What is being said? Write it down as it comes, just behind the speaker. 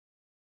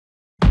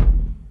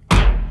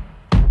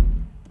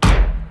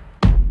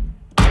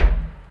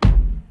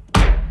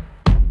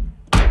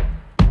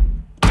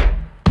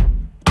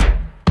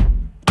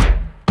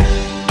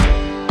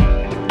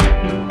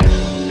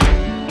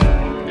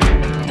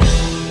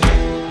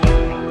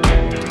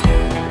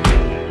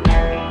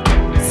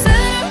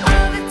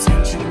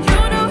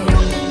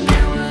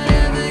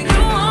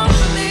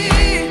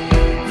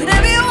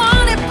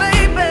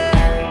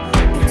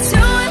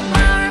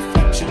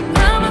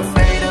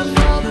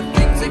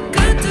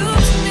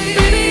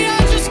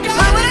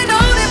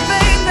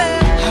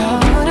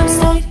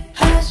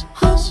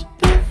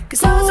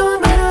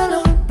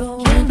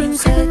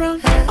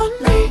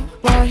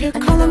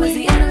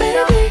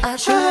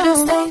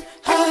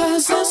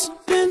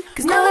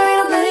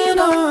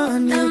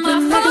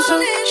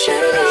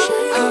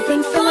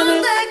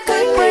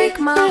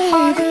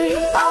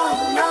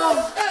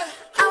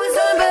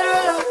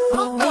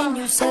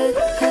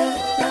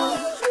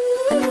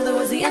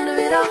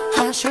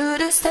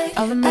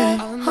I'll admit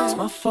it's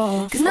my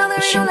fault. Cause now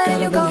that you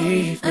let you go,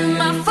 and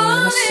my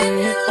falling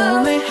in love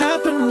only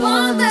happened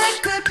one once. that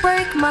could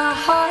break my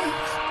heart.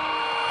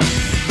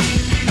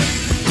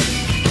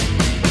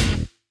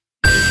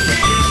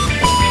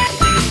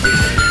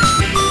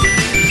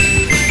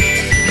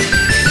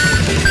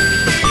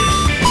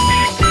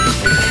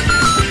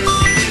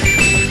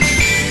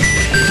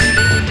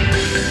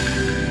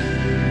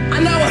 I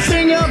know a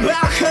thing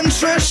about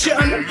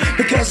contrition,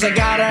 because I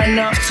got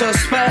enough to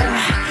spare.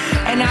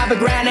 And I've been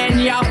granting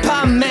your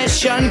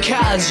permission,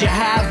 cause you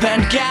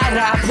haven't got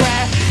a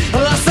prayer.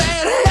 Well, I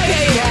said,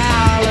 hey,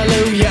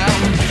 hallelujah,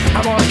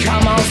 I wanna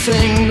come on,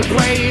 sing the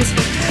praise.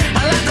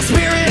 I let the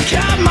spirit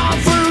come on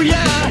through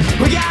ya.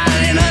 We got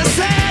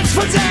innocence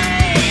for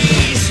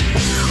days.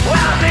 Well,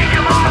 I think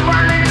you wanna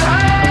burn in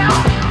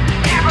hell.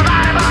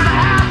 Everybody wanna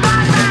have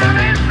fun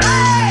and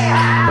say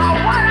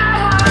what I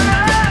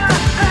wanna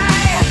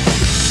say.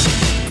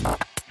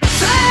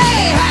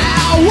 Say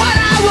what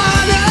I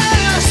wanna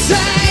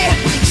say.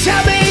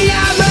 Tell me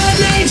I'm an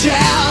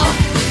angel.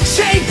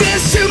 Take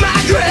this to my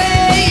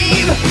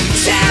grave.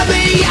 Tell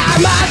me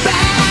I'm a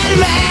bad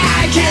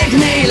man. Kick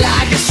me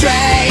like a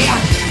stray.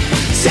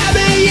 Tell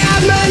me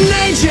I'm an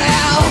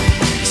angel.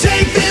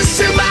 Take this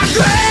to my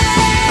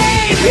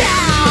grave.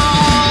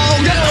 Now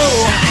go.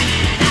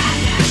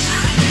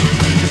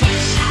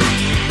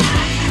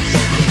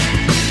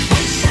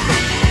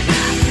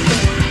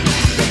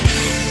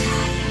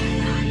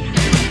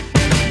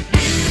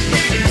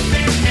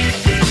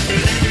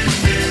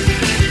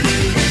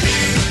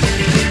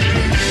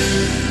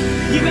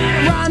 You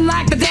better run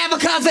like the devil,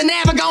 cause they're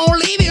never gonna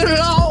leave you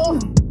alone.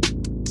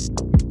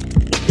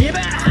 You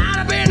better hide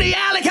up in the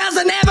alley, cause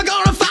they're never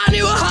gonna find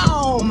you a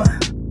home.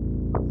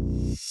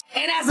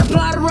 And as the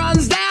blood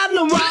runs down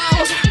the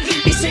road,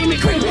 you see me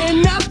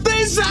creeping up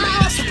these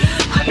halls.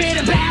 I've been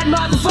a bad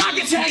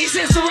motherfucker, tell your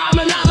sister I'm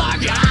another.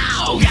 Go,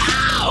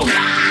 go,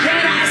 go.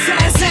 And I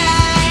say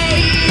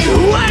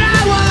what I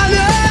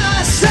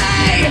wanna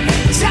say.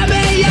 Tell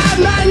me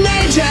I'm an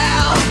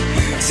angel.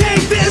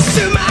 Take this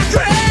to my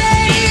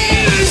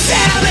grave.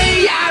 Tell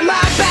me I'm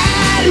a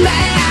bad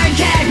man.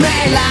 Kick me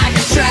like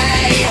a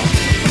stray.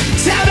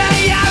 Tell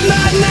me I'm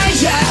an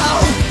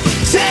angel.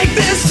 Take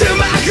this to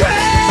my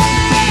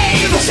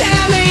grave.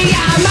 Tell me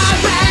I'm a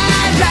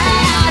bad,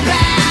 bad,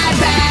 bad,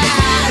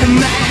 bad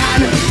man.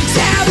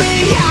 Tell me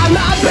I'm a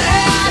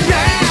bad,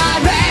 bad,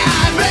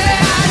 bad,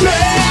 bad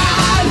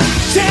man.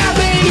 Tell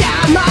me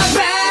I'm a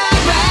bad,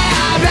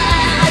 bad,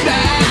 bad,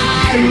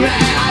 bad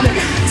man.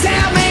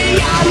 Tell me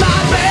I'm a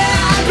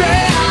bad,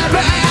 bad,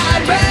 bad,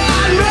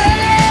 bad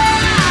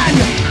man.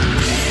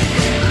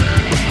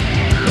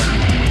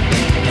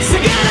 So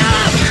get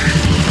up,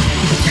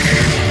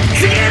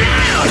 so get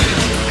out.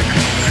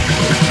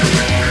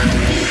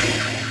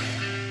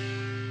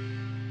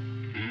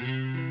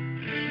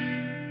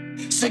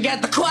 So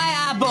get the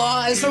choir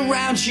boys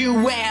around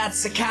you,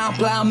 it's a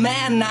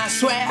compliment, I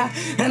swear.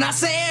 And I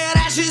said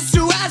ashes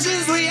to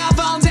ashes, we all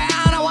fall down.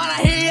 I wanna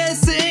hear you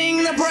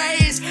sing the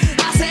praise.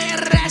 I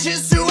said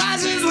ashes to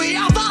ashes, we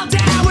all fall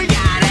down. We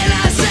got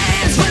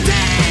innocence for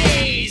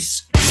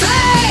days.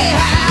 Say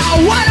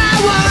what I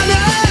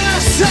wanna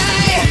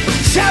say.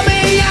 Tell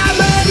me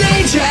I'm an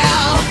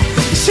angel.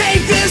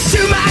 Take this to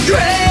my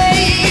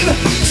grave.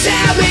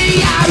 Tell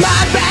me I'm a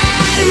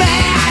bad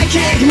man.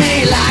 Kick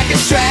me like a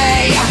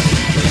stray.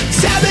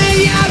 Tell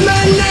me I'm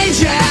an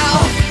angel.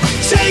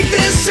 Take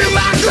this to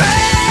my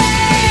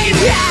grave.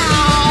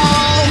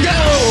 Now go.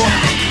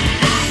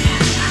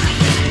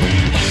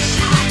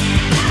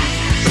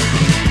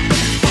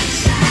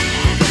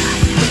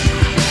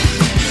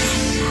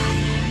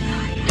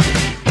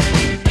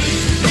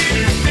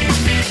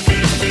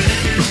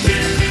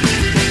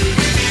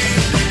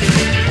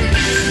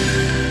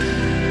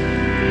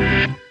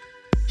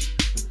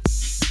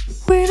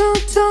 We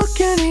don't talk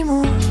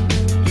anymore.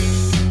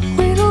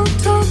 We don't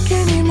talk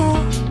anymore.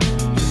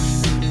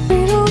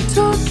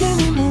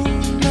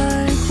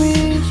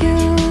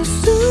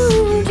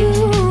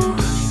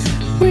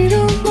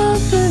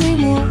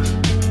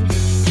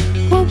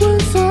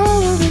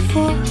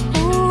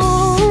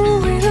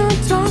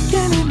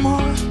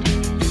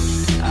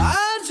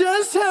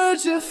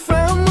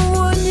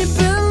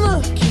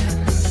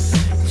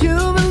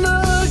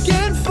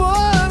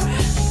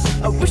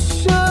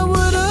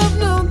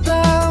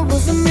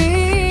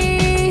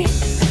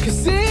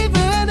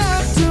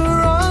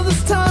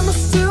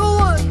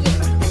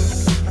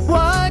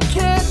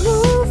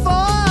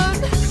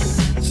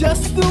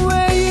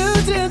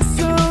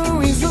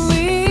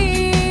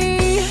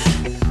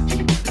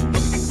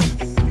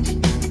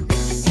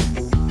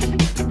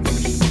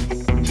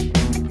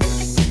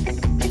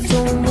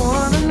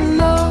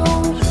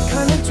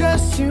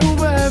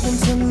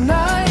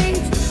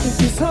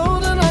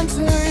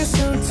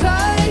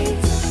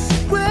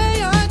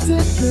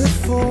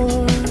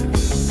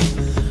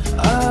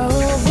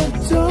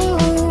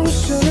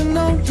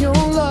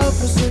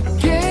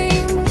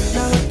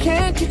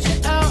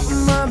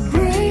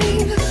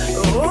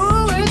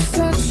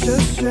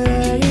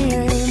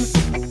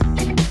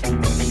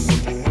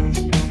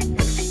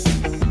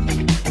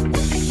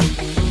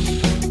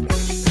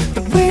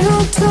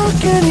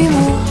 talk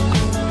anymore.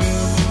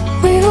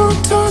 We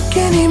don't talk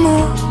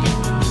anymore.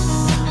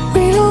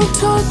 We don't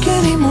talk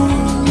anymore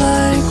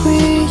like we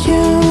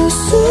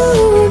used to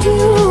do.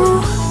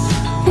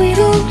 We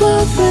don't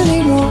love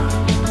anymore.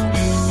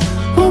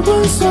 What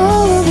was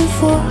all of it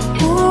for?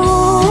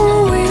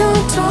 Oh, we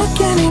don't talk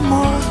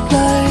anymore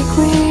like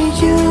we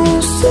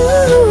used to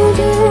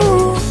do.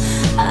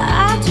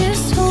 I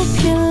just hope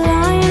you're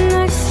lying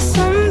next to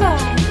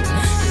somebody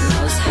who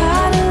knows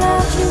how to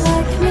love you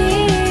like me.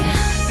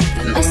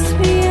 There must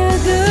be a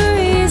good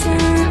reason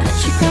that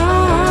you're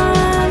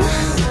gone.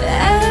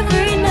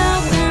 Every now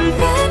and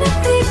then I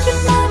think you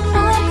might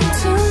want me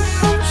to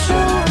come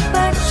show up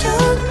at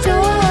your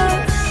door,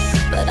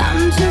 but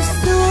I'm just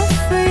so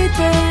afraid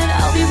that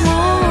I'll be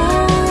wrong.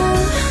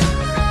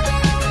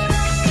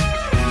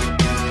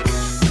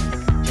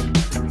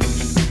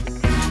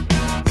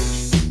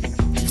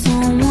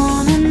 Don't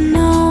wanna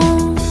know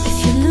if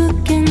you're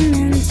looking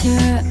into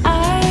her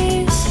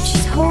eyes, if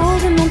she's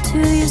holding on to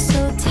you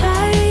so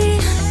tight,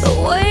 the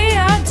way I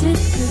did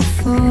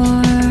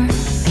before.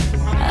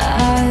 I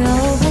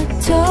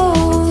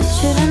overdosed.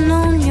 Should've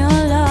known your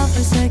love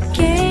was a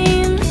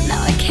game.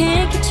 Now I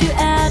can't get you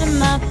out of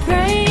my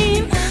brain.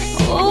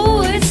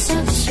 Oh, it's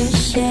such a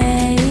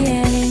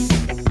shame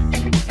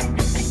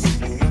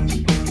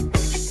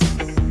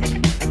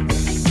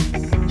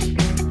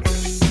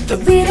that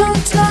we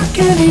don't talk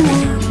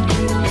anymore.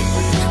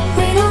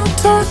 We don't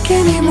talk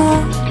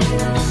anymore.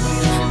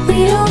 We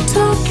don't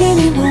talk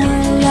anymore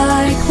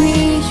like we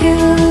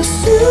used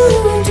to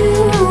do.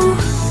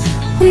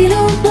 We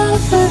don't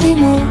love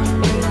anymore.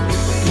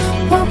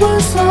 What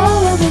was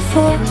all of it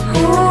for?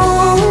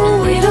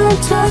 Oh, we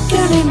don't talk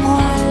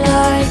anymore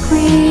like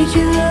we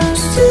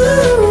used to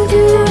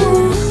do.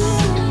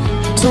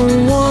 Don't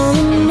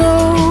wanna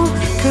know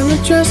kind of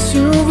dress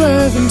you're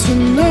wearing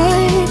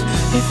tonight.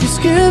 If he's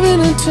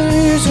giving it to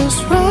you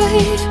just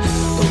right,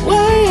 the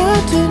way I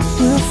did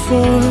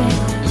before.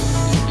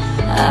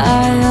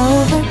 I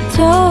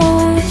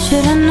overdosed.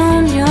 Should've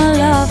known your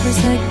love was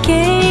a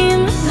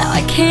game. Now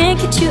I can't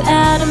get you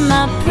out of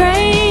my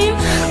brain.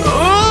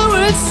 Oh,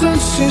 it's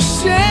such a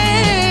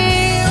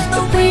shame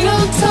that we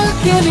don't talk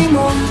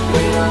anymore.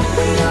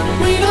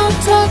 We don't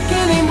talk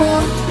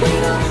anymore.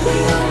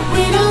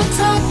 We don't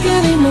talk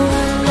anymore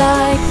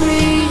like we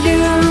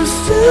used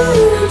to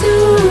do.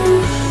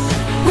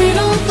 We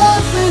don't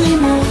love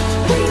anymore.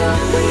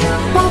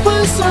 What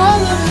was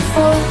all of it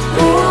for?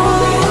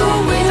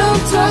 Oh, we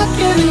don't talk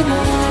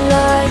anymore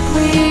like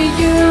we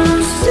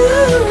used to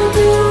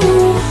do.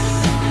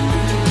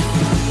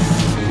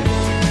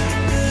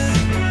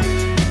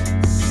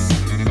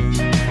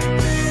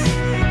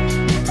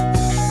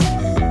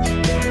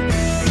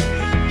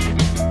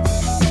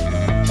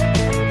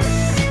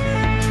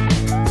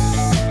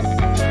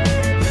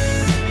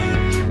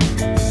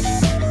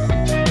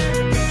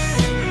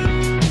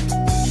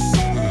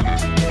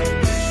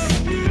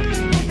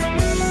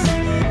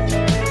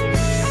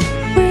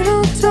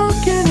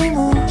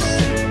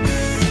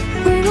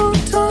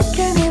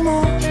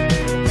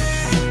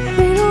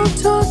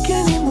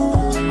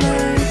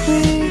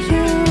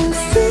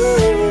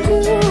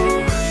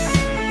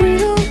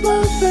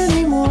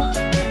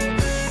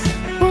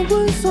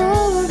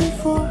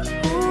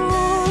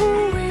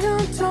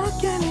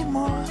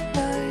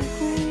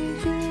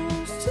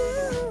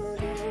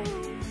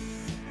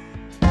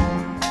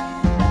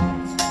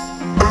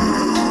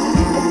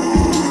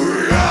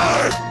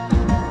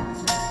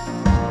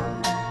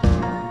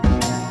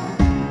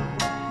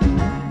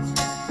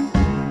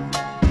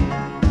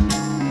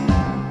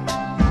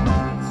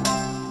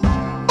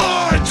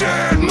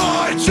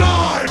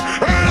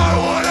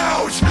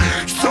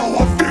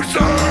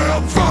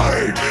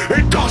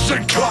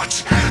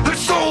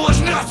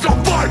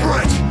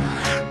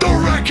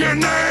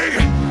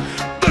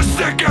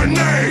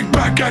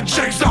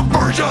 Chase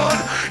subversion,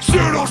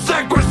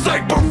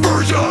 pseudo-sacrosanct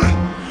perversion.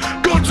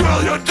 Go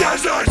drill your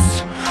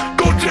deserts,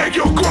 go dig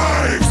your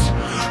graves,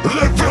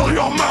 then fill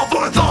your mouth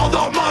with all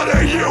the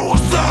money you will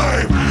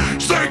save.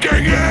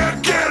 Sinking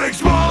in, getting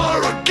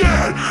smaller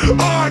again.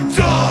 I'm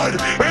done,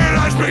 it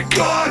has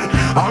begun.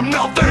 I'm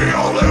not the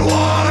only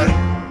one.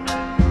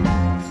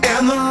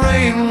 And the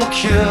rain will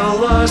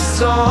kill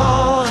us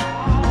all.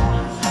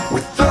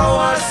 We throw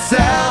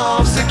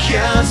ourselves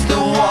against the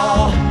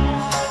wall,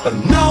 but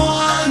no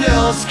one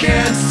else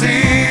can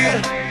see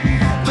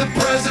the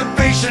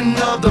preservation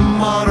of the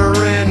martyr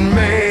in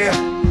me.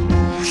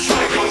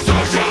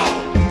 Psychosocial,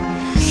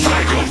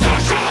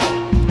 psychosocial,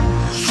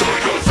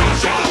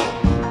 psychosocial,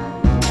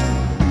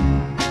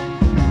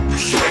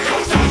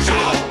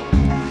 psychosocial,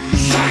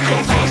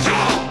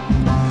 psychosocial,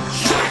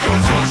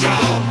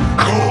 psychosocial.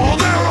 Cool,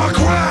 there are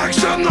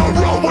cracks in the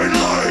road we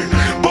lay,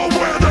 but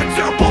where the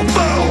temple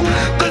fell,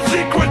 the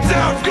secrets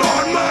have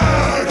gone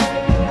mad.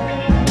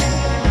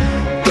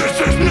 This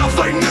is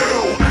nothing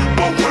new,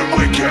 but when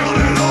we count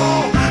it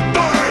all,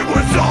 the hate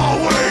was all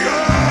we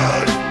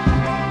had.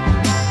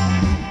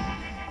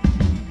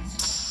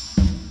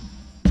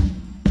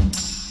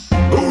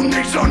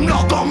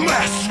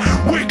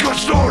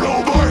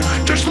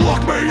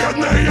 in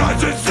the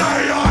eyes and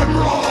say I'm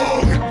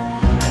wrong.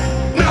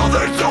 Now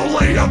there's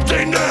only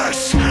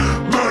emptiness,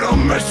 but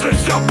I'm missing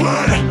something.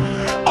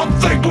 I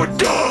think we're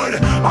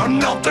done, I'm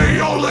not the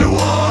only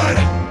one.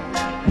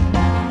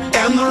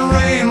 And the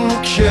rain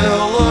will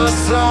kill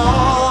us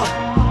all.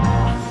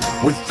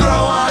 We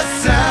throw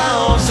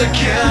ourselves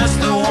against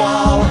the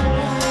wall,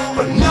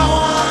 but no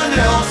one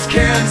else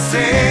can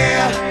see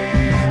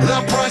the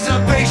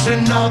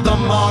preservation of the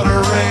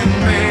martyr in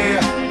me.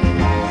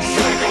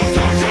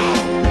 Psychosocial,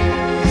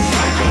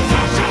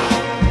 psychosocial,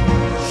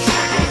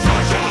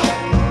 psychosocial,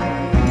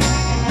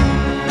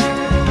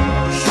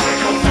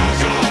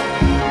 psychosocial,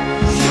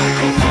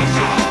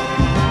 psychosocial,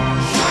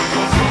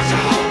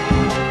 psychosocial.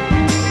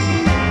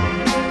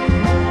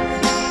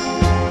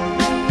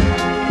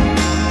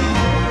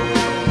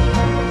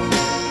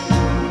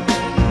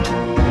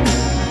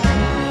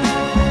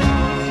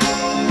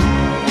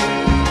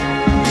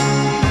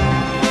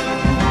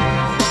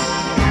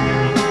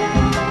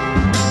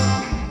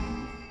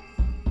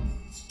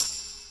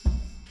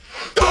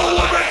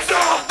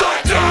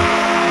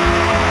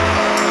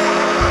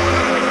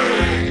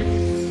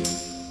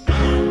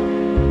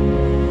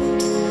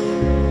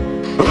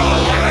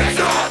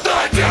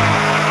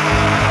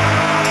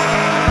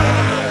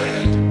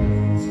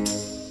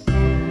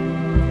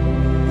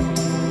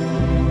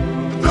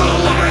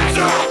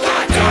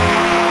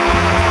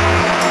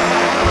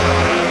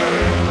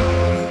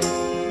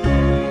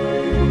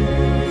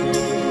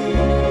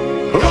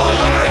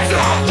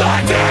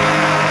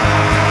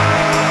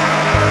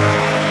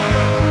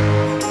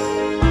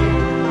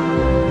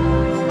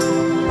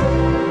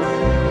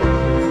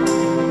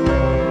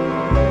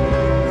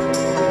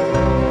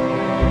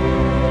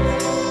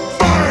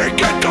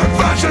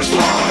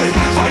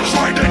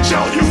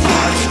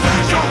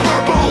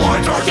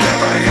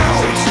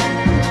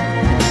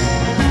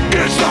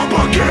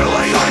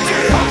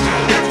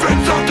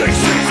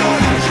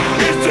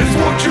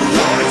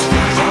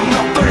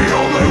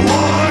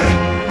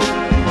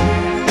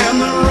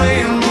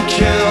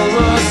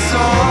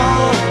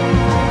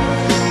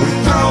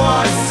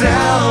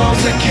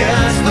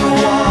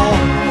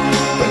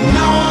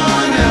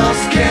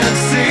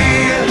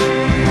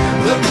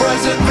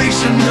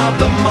 Of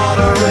the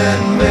martyr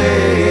in me.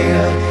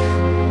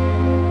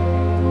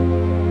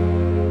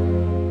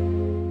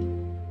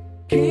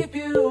 Keep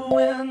you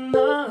in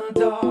the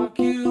dark,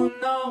 you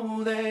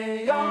know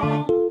they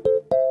all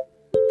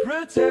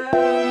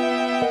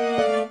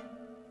pretend.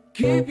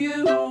 Keep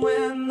you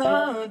in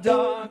the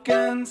dark,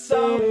 and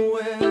so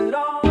it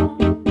all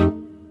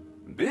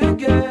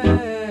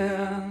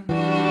began.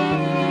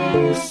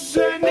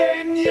 Send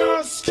in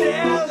your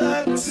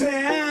skeletons,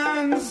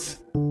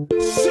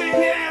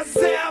 sing as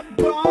their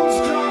bones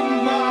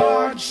come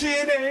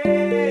marching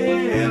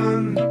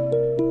in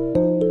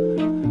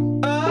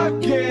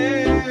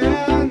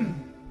again.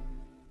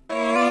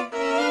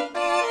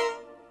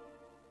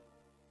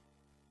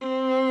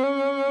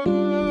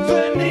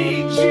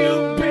 Beneath you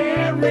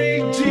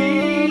buried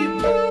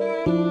deep,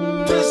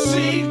 the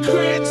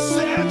secrets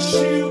that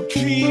you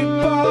keep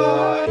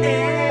are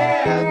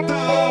at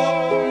the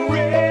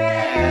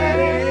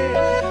ready.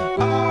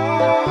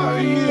 Are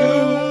you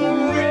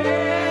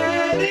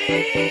ready?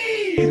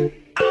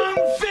 I'm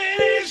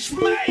finished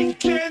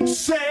making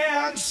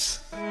sense,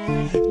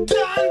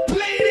 done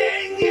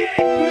bleeding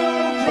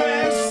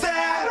ignorance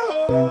that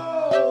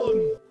hold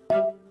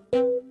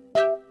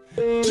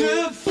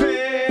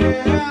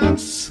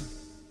defense.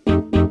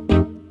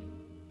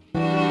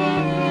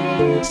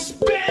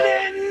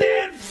 Spinning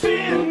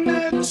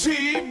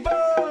infinity,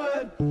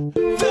 but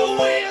the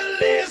wheel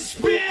is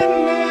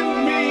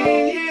spinning me.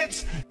 It's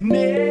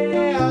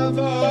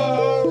never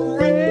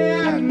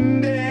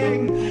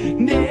ending,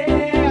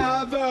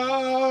 never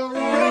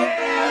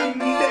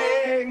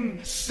ending.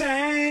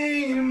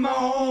 Same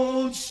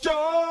old story.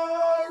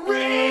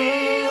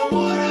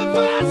 What if I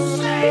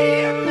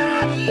say I'm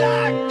not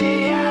like the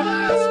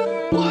others?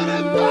 What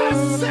if I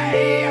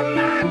say I'm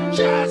not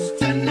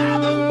just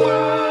another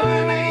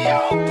one of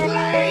your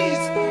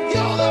plays?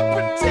 You're the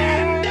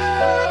pretender.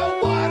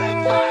 What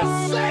if I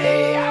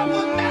say I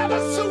will never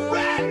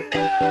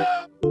surrender?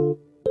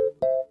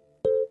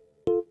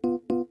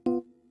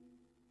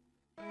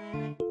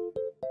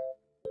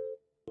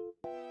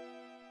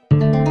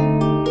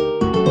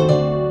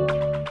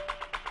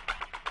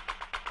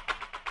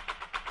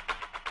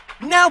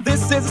 Now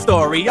this is a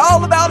story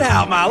all about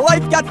how my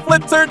life got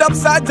flipped, turned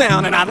upside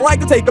down, and I'd like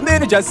to take a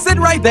minute, just sit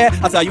right there.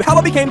 I'll tell you how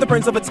I became the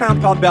prince of a town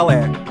called Bel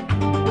Air.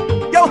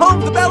 Yo,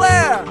 home to Bel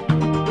Air!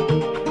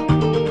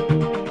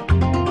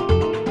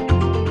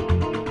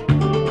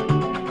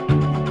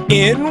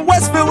 In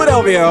West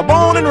Philadelphia,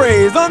 born and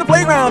raised, on the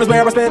playground is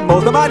where I spent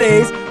most of my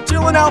days.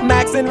 Chilling out,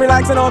 maxing,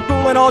 relaxing, all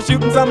cool and all,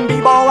 shooting some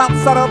b-ball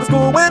outside of the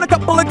school, when a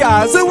couple of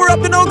guys who were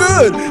up to no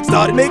good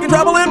started making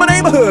trouble in my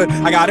neighborhood.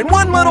 I got in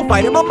one little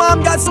fight and my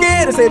mom got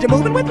scared and said, "You're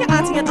moving with your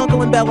auntie and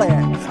uncle in Bel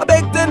Air." I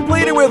begged and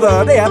pleaded with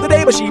her day after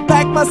day, but she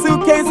packed my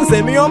suitcase and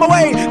sent me on my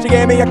way. She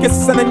gave me a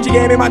kiss and then she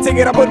gave me my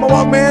ticket. I put my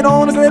Walkman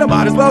on and said I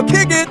might as well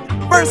kick it.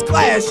 first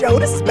class. Yo,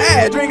 this is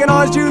bad. Drinking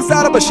orange juice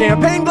out of a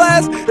champagne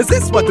glass. Is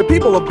this what the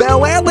people of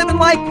Bel Air living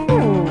like?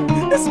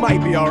 This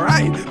might be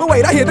alright. But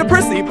wait, I hear the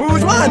prissy,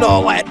 bourgeois and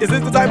all that. Is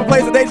this the type of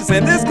place that they should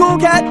send this cool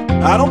cat?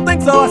 I don't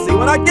think so. I see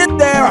when I get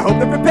there. I hope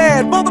they're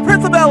prepared for the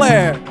Prince of Bel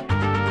Air.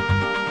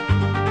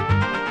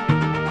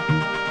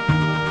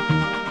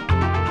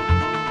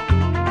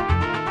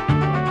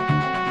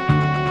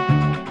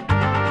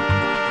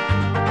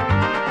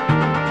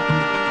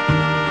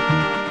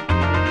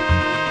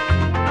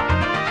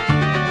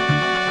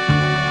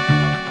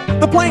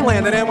 The plane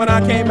landed, and when I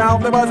came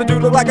out, there was a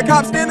dude look like a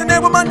cop standing there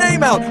with my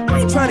name out. I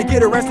ain't trying to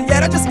get arrested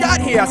yet, I just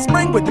got here. I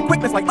sprang with the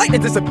quickness like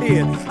lightning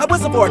disappeared. I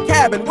whistled for a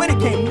cab, and when it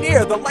came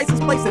near, the license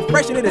plate said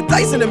fresh and it had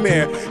dice in the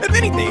mirror. If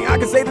anything, I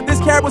could say that this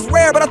cab was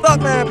rare, but I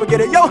thought, man, forget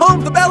it. Yo,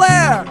 home to Bel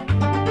Air!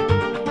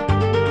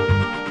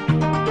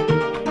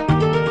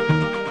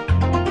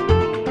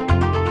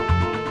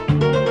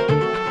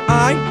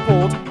 I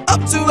pulled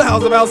up to the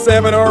house about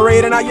 7 or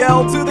 8, and I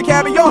yelled to the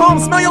cabbie, yo home,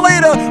 smell you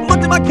later.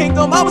 Looked at my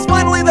kingdom, I was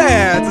finally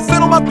there to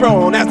sit on my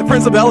throne as the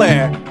Prince of Bel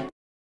Air.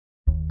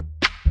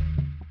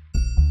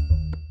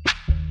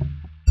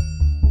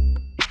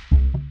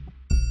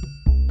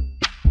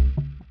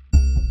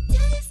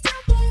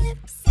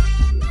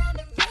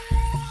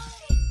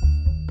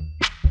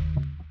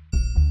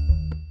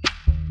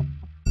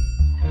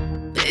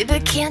 Baby,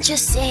 can't you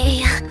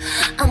see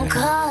I'm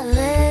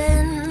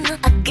calling?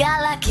 A guy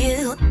like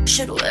you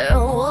should wear a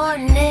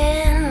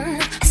warning.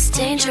 It's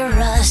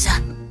dangerous,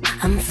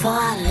 I'm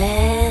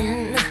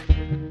falling.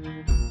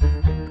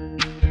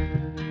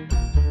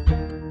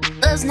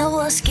 There's no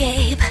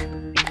escape,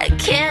 I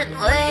can't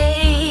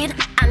wait.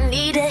 I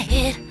need a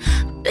hit,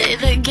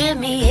 baby, give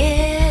me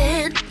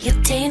it.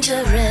 You're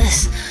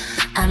dangerous,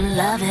 I'm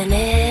loving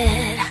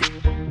it.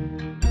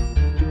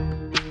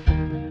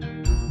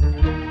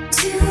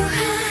 Too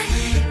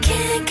high,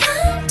 can't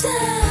come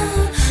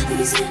down.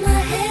 Losing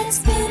my head,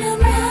 spinning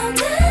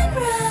round and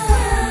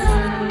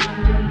round.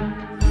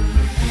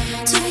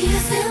 Do you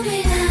feel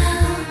me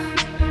now?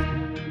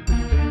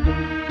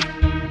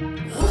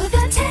 With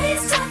the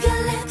taste of your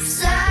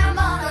lips, I'm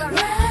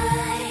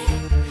alright.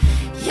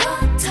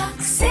 You're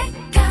toxic,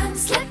 I'm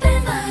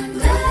slipping under.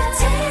 The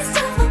taste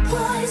of a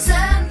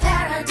poison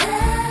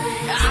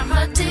paradise. I'm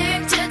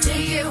addicted to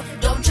you,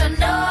 don't you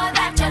know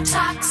that you're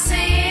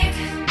toxic?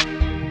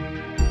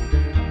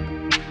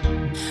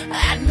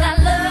 And I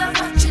love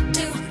what you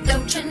do,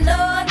 don't you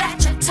know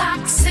that you're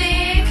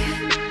toxic?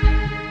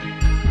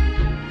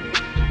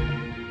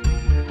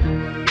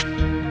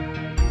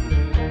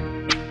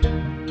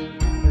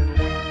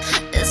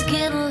 It's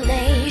getting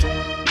late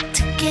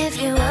to give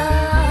you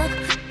up.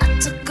 I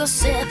took a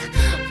sip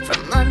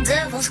from the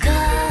devil's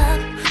cup.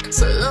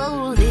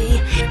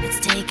 Slowly, it's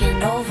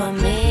taking over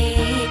me.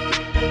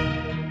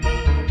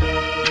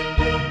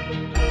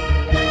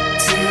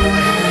 Too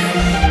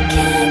high,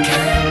 can't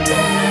come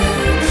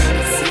down.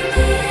 It's in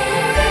the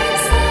air,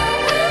 it's all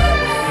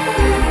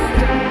around.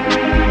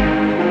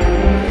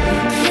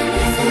 Can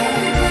you feel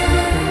it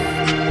now?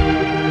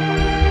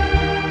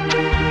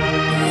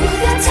 With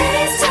the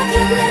taste of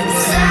your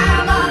lips,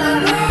 I'm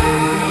alright.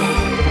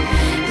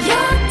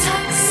 You're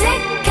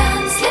toxic,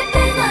 I'm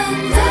slipping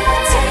under. The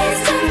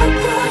taste of a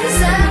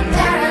poison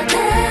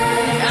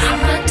paradise.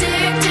 I'm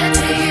addicted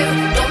to you,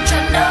 don't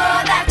you know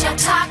that you're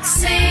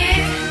toxic?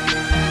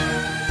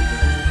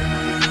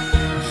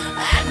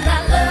 And I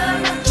love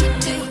what you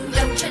do,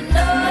 don't you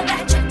know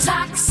that you're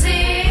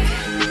toxic?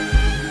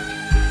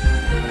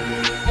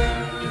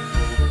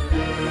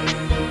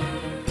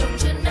 Don't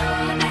you know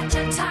that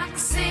you're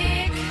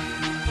toxic?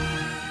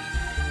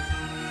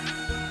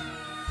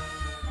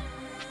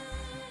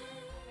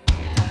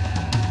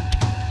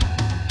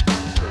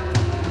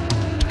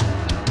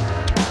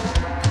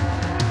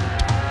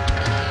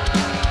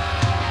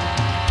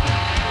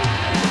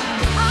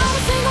 All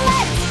the single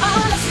ladies,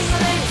 all the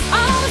single ladies,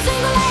 all the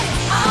single ladies,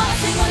 all the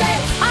single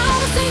ladies, all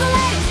the single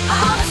ladies,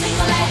 all the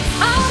single ladies,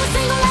 all the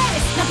single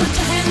ladies. Now put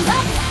your hands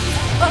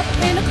up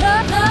in the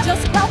club,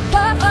 just pop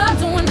up,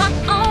 doing my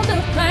own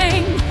little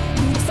thing.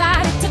 You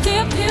decided to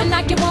dip,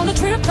 like you want a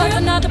trip, 'cause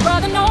another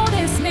brother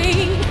noticed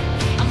me.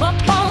 I'm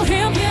up on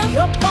him, he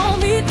up on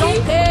me.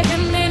 Don't pay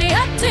him any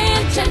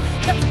attention.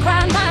 Kept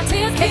crying my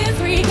tears, gave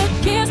 3 good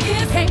years,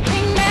 can't be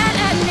mad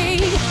at me.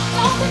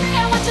 Don't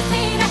forget what you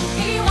see that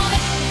he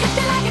wanted. If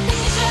you like it, then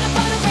you should've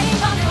put a ring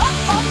on it. Oh,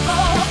 oh,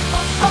 oh,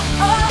 oh, oh,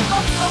 oh, oh,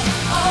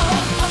 oh, oh,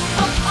 oh,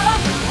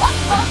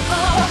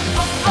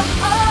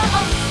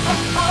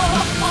 oh,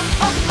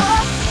 oh,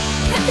 oh.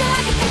 If you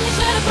like it, then you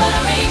should've put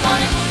a ring on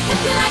it. If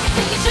you like it,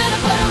 then you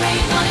should've put a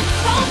ring on it.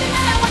 Don't be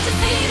mad at what you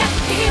see that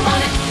he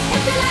wanted.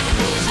 If you like it,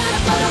 then you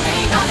should've put a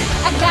ring on it.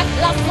 I got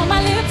love on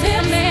my lips,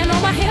 and a man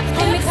on my hips,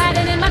 and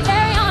excited in my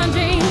carry-on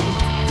jeans.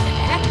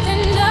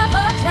 Acting up,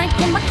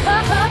 drinking my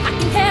cup up. I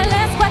can care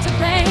less what you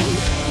think.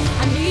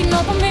 I need no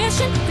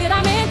permission, did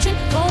I mention?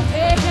 Don't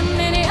pay him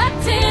any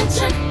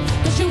attention.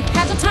 'Cause you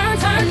had to turn,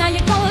 now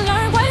you're gonna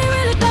learn what he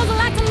really doesn't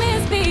like to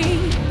miss me.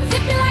 'Cause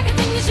if you like it,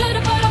 then you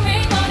should've put a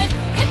ring on it.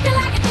 If you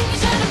like it, then you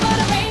should've put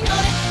a ring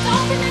on it.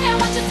 Don't be mad at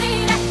what you see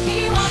that he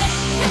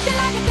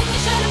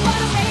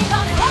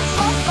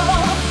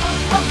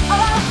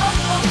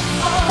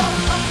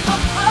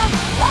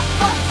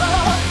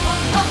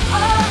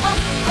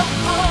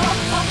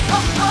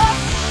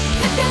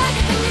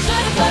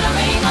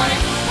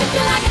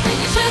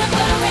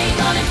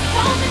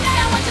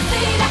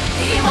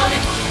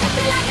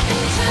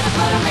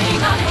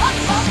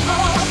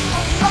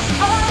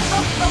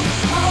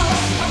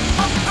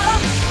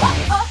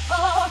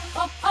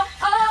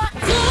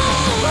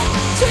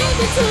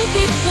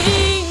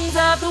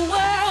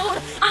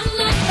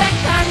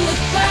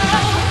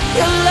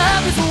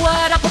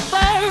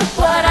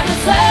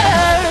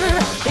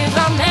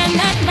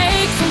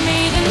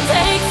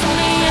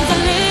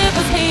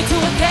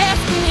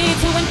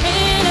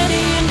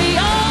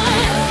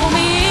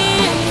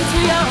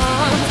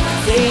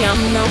I'm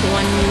the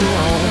one you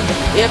own.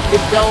 If you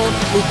don't,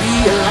 we'll be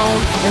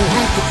alone. And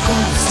like a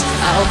ghost,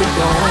 I'll be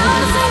gone. All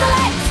the single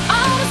ladies,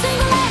 all the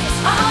single ladies,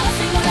 all the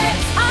single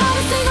ladies, all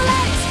the single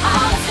ladies,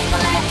 all the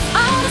single ladies,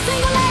 all the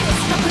single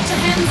ladies. Now put your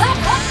hands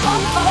up.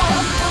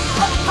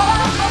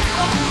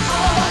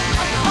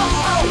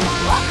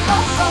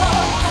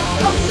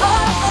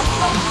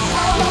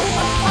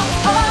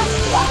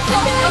 If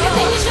you like it,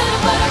 then you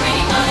should've put a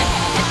ring on it.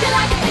 If you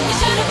like it, then you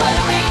should've put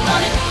a ring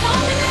on it.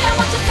 Don't be there,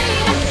 want your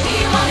feet and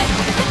feel on it.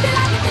 If you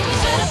like it, then you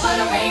should've put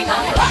a ring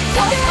on it.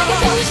 If you like it,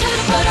 then you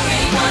should've put a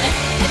ring on it.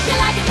 If you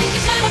like it, then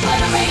you should've put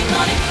a ring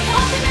on it.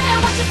 Don't be there,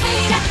 want your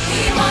feet and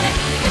feel on it.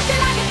 If you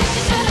like it, then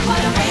you should've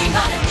put a ring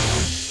on it.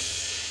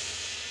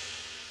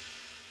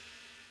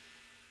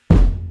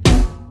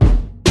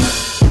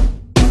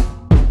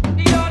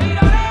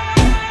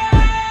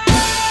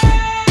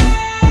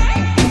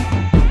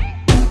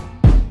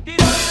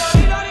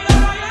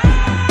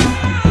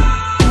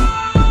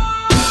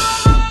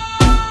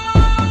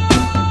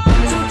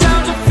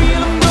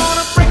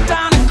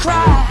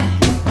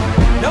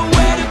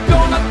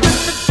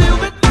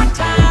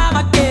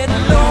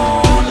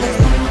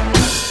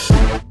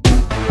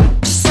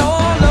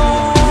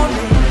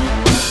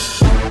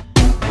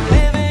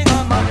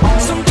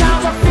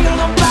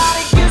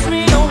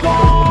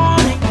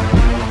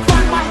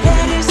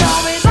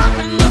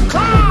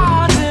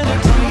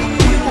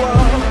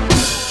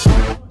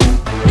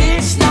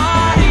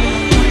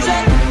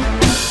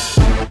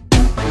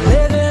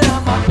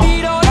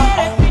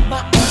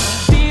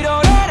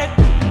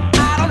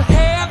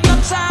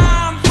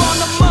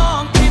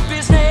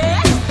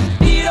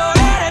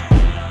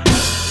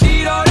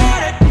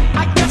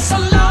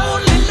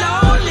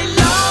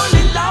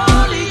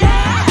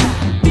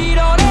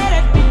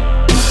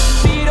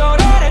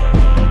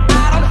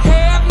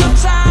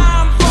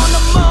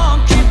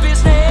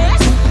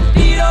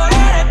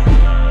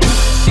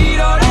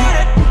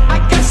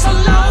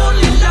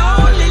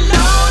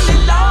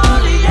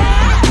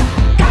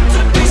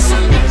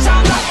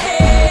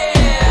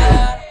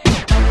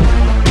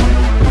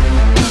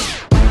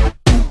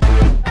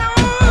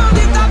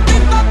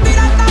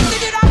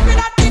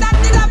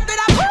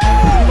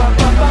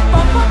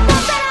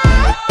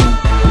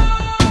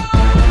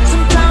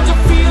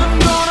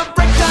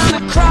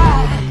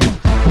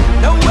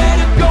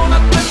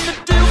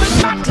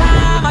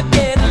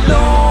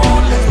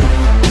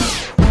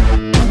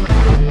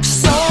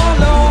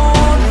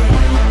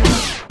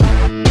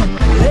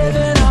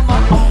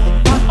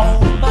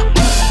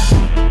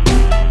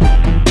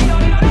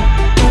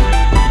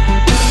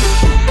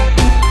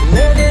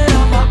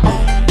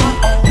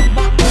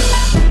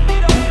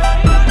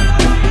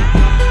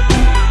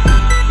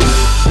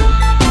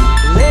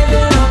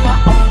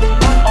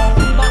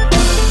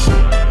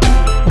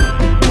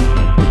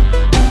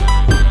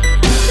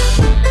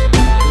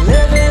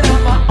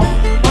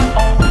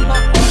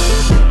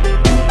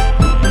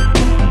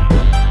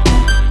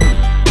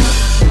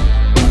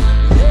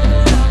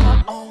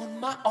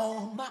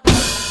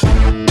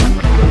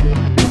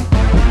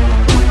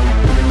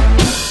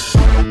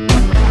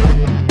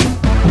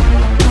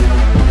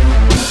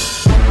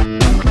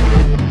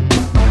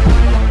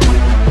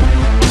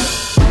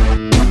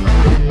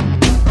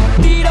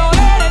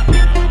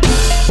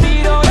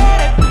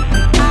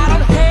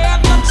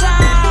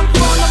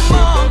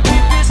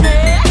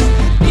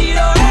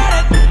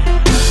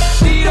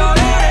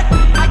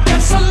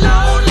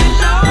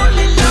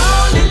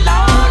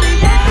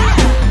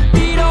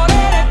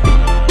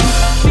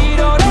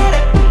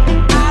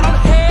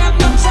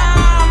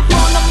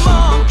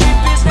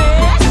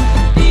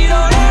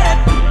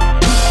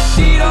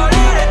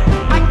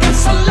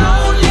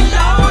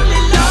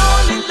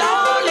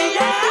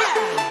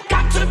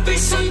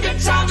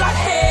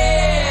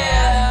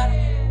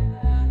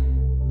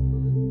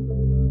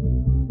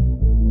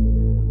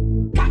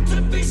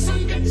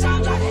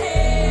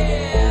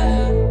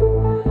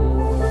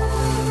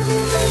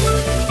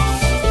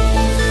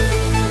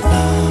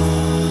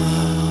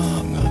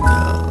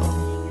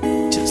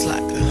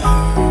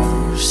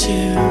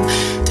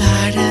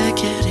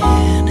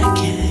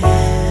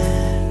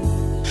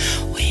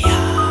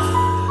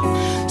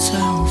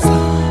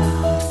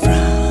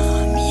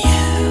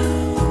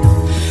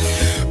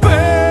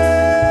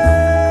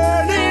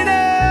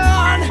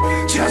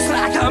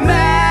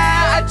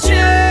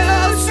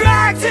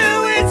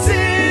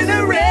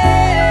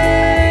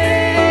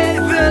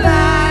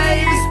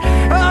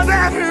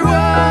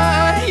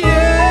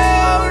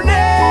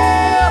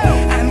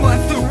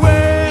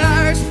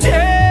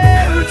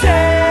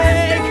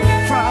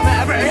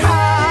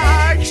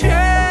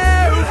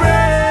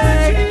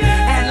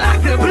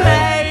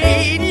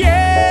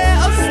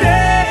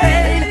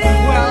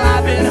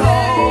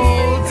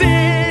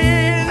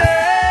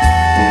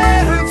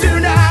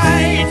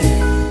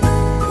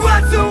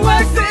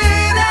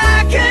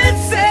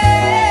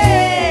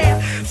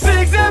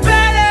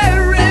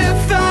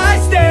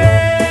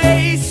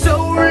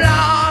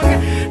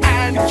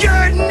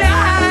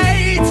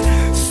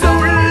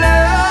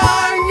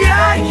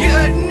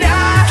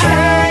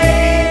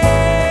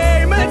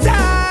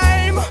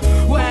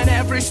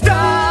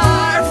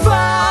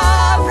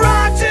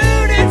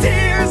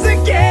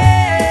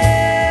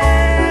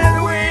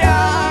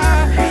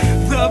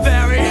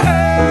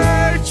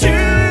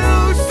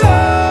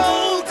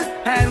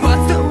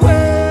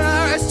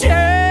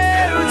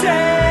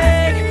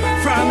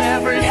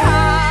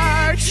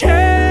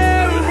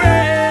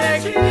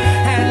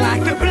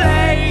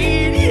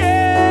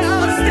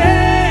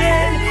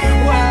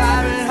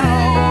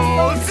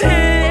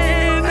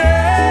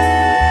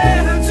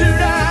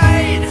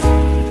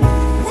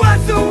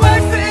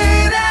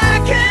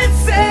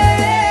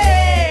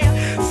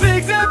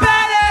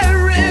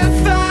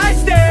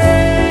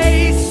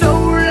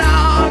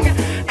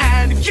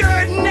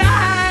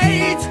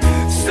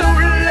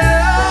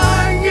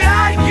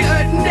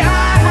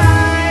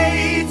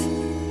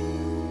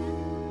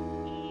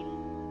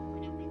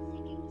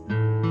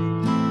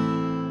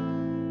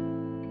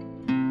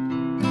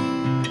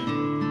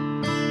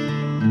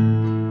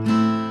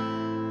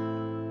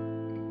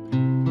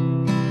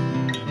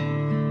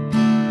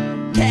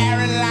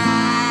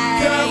 Caroline.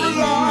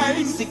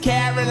 See,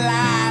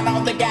 Caroline,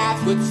 all the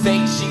guys would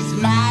say she's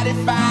mighty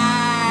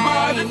fine.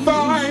 Mighty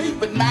fine.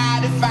 But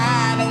mighty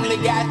fine only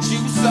got you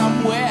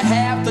somewhere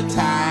half the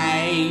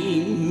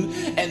time.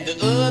 And the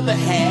other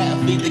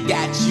half either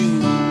got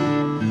you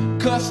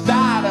cussed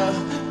out or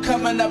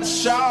coming up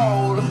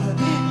short.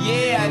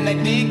 Yeah, and I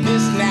dig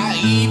this now,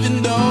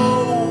 even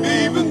though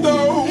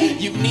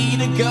you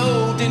need a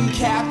golden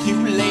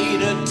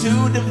calculator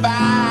to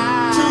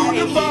divide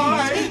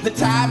the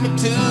time it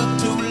took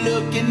to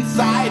look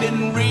inside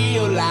and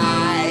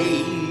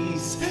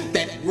realize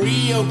that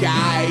real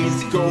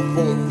guys go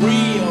for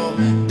real.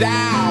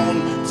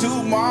 Down to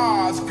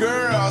Mars,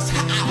 girls.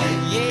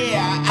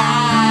 Yeah,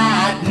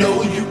 I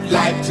know you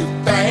like to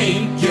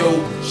think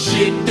your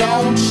shit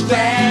don't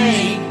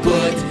stink,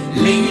 but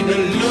lean a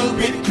little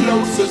bit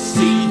closer,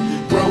 see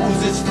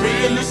roses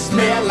really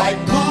smell like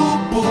boo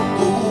boo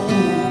boo.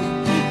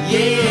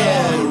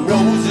 Yeah,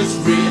 roses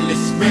really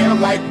smell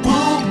like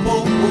boo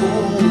boo boo.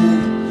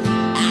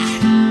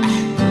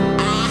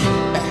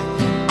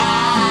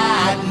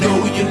 I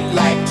know you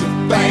like to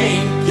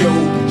think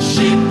your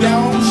shit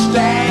don't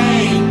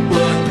stink,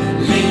 but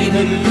lean a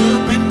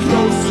little bit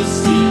closer,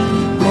 see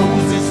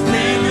roses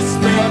really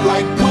smell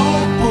like boo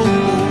boo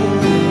boo.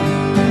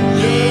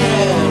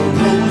 Yeah,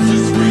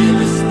 roses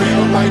really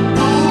smell like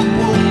boo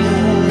boo boo.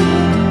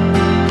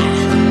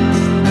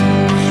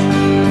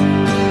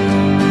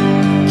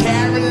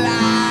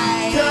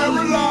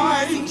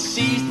 Caroline,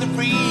 she's the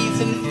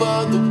reason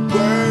for the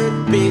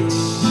word bitch.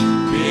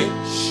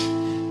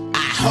 I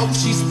hope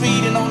she's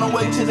speeding on her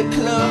way to the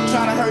club,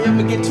 trying to hurry up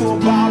and get to a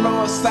baller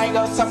or a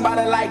singer or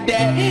somebody like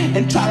that,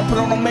 and try to put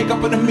on her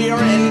makeup in the mirror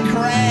and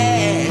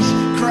crash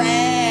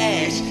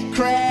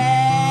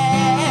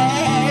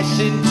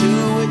into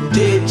a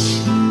ditch.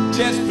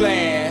 Just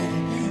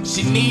playing.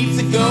 She needs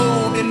a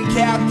golden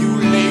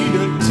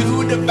calculator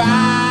to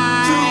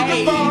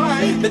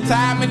divide the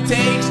time it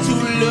takes to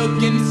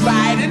look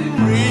inside and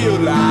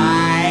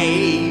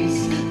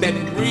realize that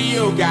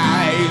real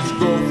guys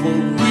go for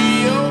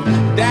real.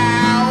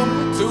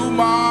 Down to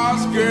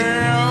Mars,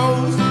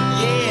 girls.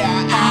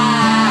 Yeah, I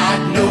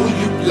know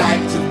you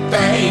like to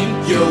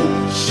think your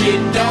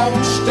shit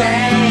don't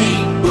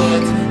stink,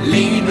 but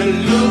lean a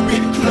little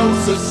bit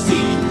closer,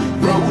 see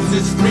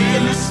roses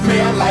really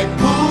smell like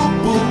boo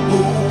boo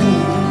boo.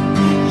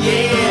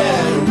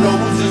 Yeah,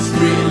 roses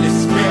really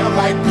smell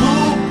like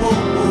boo boo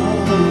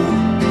boo.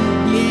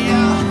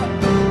 Yeah,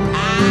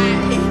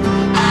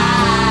 I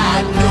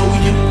know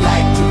you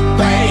like to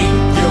think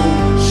your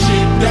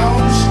shit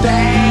don't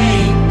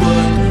stink,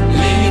 but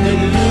lean a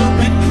little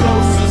bit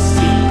closer,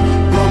 see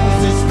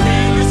roses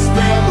really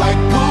smell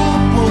like boo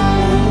boo boo.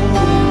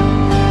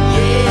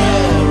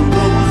 Yeah,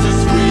 roses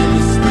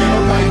really smell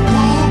like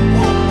boo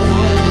boo boo.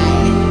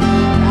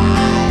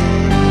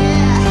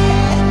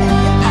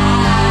 I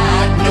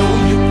know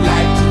you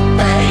like to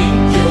think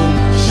your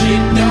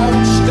shit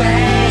don't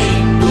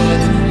stink, but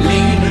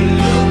lean a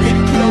little bit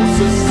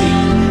closer,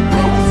 see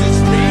roses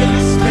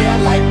really smell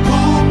like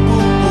boo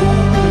boo boo.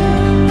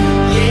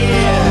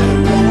 Yeah,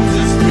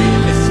 roses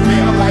really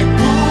smell like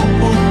boo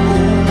boo boo.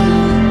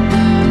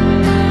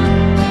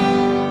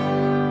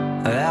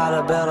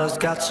 Arabella's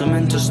got some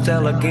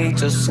interstellar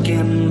gator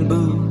skin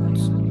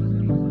boots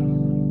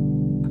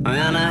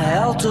and a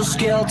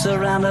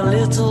helter-skelter and a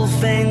little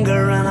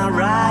finger, and I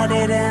ride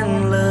it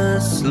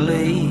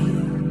endlessly.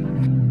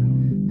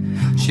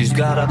 She's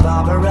got a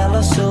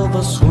Barbarella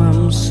silver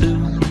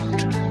swimsuit,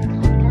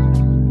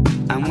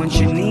 and when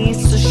she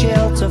needs to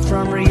shelter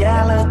from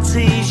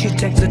reality, she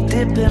takes a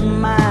dip in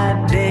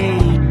my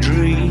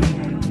daydreams.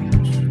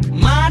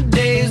 My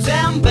days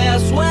end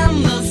best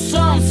when the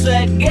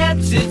sunset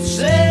gets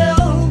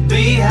itself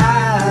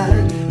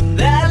behind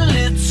that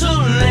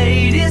little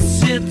lady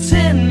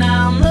sitting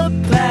on the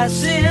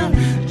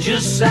passenger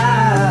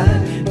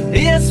side.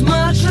 It's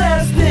much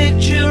less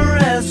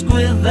picturesque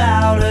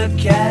without her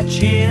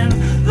catching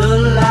the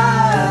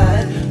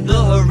light. The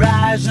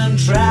horizon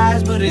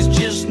tries, but it's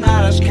just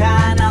not as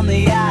kind on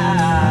the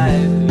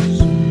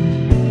eyes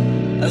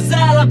as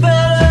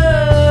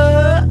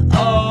Jazzabella.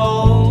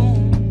 Oh,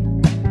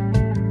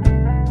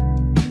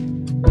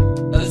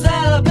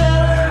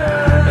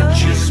 Jazzabella. It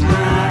just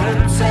might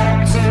have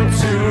tapped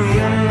into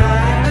your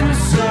mind and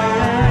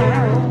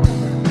soul.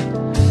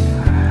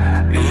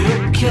 You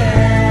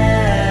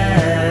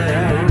can't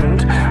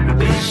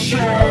be sure.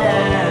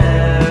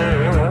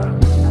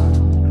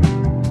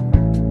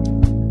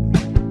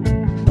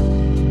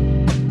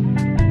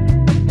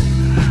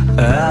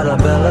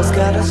 Arabella's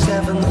got a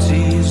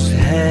 70s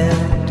head,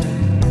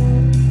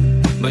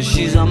 but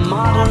she's a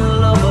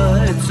modern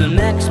lover, it's an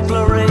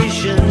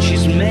exploration.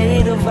 She's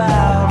made of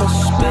outer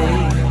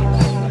space,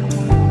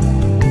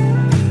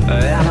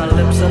 and her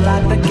lips are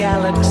like the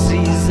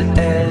galaxy's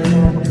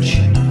edge.